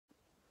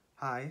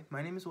Hi,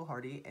 my name is Will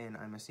Hardy, and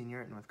I'm a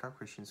senior at Northcott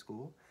Christian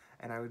School,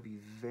 and I would be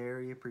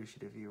very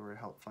appreciative if you were to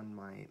help fund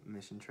my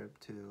mission trip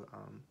to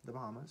the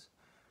Bahamas.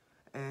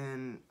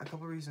 And a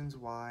couple reasons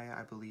why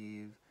I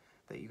believe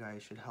that you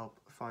guys should help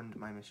fund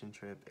my mission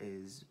trip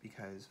is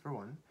because, for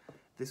one,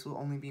 this will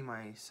only be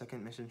my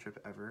second mission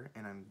trip ever,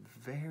 and I'm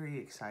very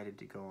excited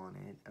to go on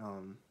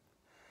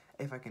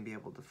it, if I can be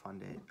able to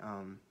fund it.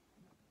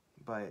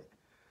 But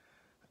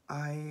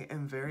I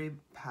am very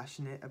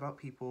passionate about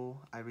people.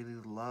 I really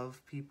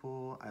love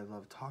people. I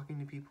love talking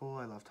to people.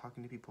 I love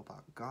talking to people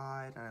about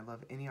God. And I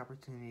love any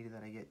opportunity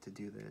that I get to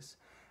do this.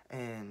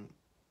 And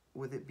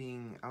with it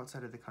being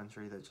outside of the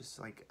country, that's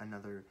just like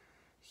another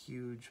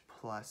huge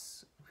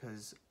plus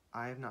because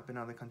I have not been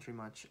out of the country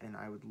much and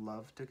I would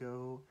love to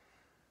go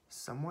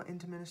somewhat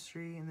into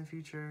ministry in the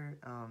future,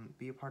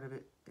 be a part of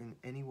it in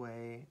any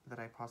way that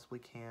I possibly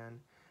can.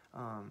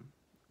 Um,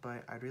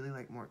 but I'd really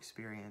like more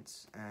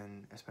experience,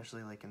 and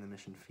especially like in the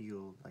mission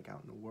field, like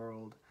out in the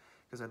world,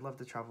 because I'd love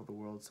to travel the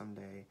world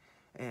someday.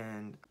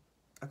 And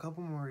a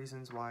couple more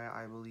reasons why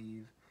I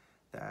believe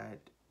that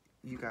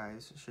you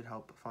guys should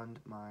help fund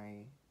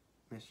my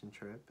mission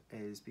trip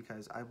is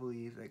because I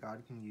believe that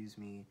God can use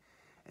me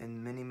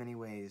in many, many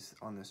ways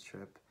on this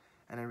trip,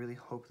 and I really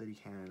hope that he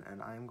can.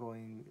 And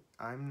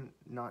I'm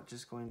not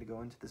just going to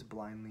go into this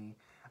blindly.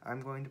 I'm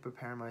going to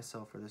prepare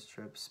myself for this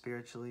trip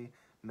spiritually,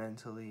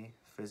 mentally,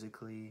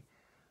 physically,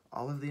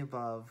 all of the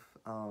above,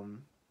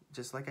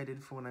 just like I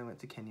did for when I went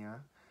to Kenya.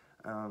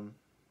 Um,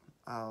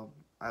 I'll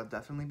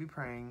definitely be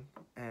praying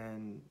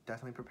and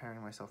definitely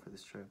preparing myself for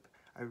this trip.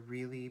 I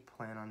really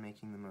plan on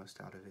making the most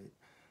out of it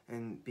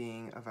and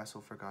being a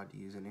vessel for God to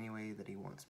use in any way that he wants